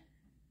Eurovision?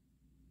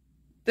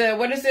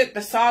 What is it?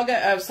 The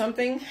saga of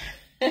something?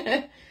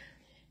 I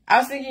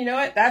was thinking, you know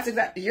what? That's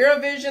exactly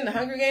Eurovision, the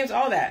Hunger Games,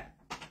 all that.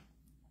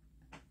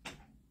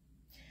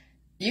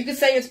 You could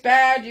say it's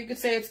bad. You could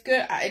say it's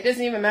good. It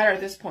doesn't even matter at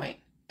this point.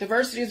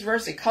 Diversity is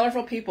diversity.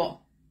 Colorful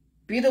people.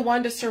 Be the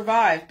one to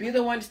survive. Be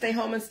the one to stay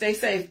home and stay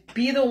safe.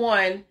 Be the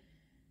one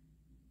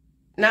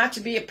not to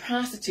be a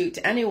prostitute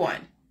to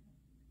anyone.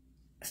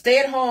 Stay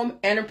at home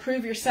and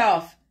improve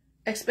yourself.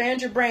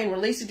 Expand your brain.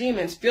 Release the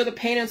demons. Feel the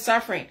pain and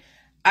suffering.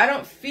 I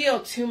don't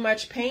feel too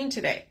much pain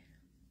today.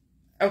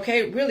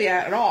 Okay, really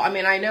at all. I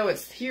mean, I know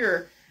it's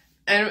here,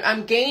 and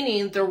I'm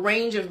gaining the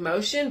range of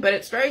motion, but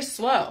it's very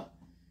slow.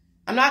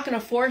 I'm not going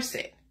to force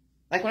it.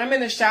 Like when I'm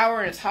in the shower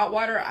and it's hot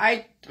water,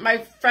 my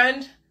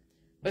friend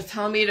was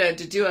telling me to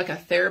do like a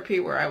therapy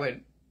where I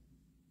would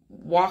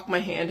walk my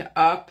hand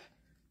up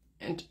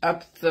and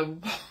up the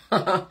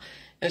in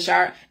the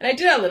shower. And I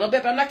did that a little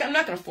bit, but I'm not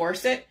going to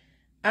force it.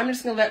 I'm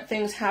just going to let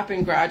things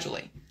happen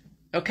gradually.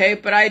 Okay?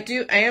 But I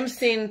am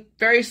seeing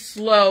very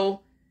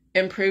slow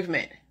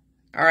improvement.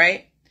 All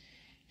right?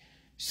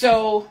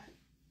 So,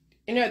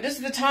 you know, this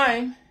is the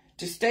time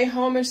to stay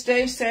home and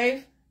stay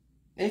safe.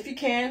 If you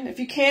can. If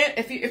you can't,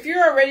 if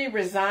you're already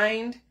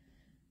resigned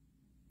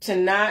to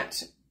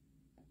not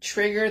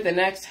trigger the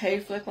next hay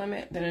flick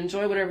limit, then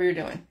enjoy whatever you're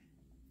doing.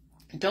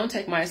 Don't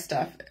take my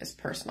stuff as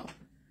personal.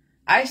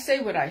 I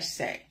say what I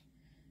say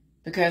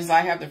because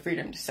I have the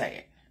freedom to say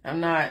it. I'm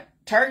not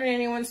targeting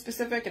anyone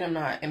specific, and I'm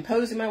not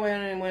imposing my way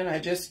on anyone. I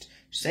just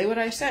say what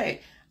I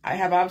say. I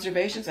have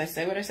observations. I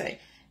say what I say.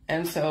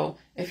 And so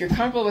if you're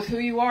comfortable with who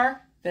you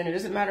are, then it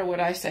doesn't matter what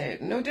I say.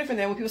 No different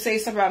than when people say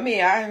stuff about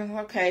me.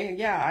 Okay,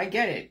 yeah, I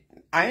get it.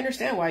 I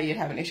understand why you'd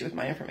have an issue with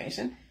my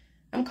information.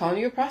 I'm calling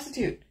you a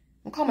prostitute.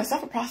 I'm calling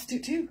myself a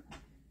prostitute too.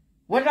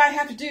 What did I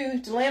have to do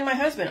to land my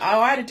husband?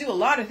 Oh, I had to do a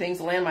lot of things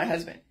to land my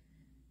husband.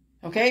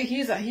 Okay,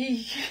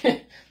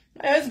 my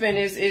husband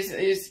is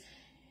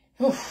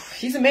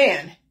he's a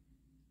man.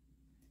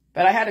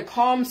 But I had to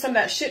calm some of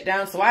that shit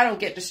down so I don't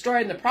get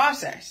destroyed in the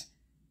process.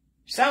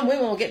 Some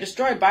women will get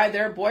destroyed by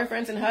their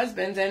boyfriends and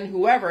husbands and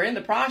whoever in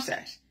the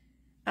process.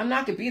 I'm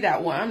not going to be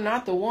that one. I'm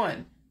not the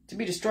one to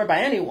be destroyed by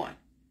anyone.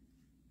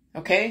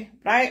 Okay?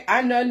 But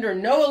I'm under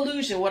no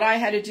illusion what I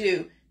had to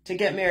do to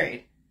get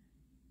married.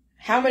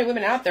 How many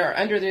women out there are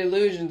under the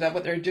illusion that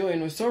what they're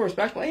doing was so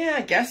respectable? Yeah,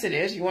 I guess it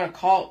is. You want to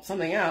call it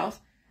something else.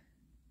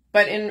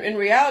 But in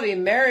reality,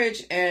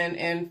 marriage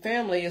and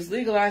family is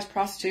legalized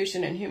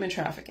prostitution and human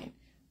trafficking.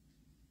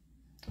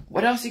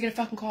 What else are you going to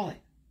fucking call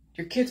it?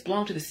 Your kids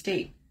belong to the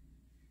state.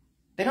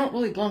 They don't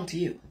really belong to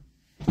you.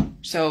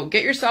 So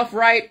get yourself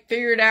right,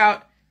 figure it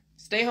out,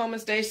 stay home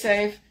and stay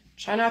safe.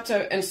 Try not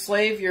to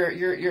enslave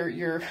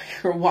your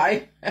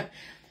wife.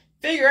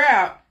 Figure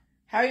out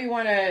how you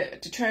want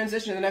to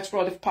transition to the next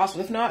world if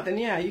possible. If not, then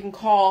yeah, you can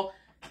call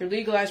your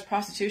legalized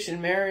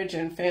prostitution marriage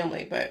and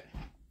family. But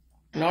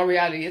in all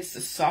reality, it's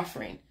the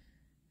suffering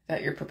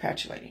that you're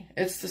perpetuating.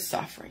 It's the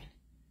suffering.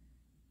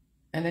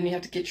 And then you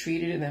have to get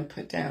treated and then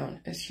put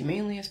down as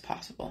humanely as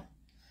possible.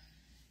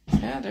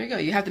 Yeah, there you go.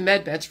 You have the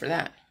med beds for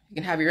that. You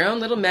can have your own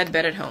little med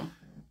bed at home.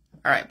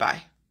 All right,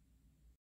 bye.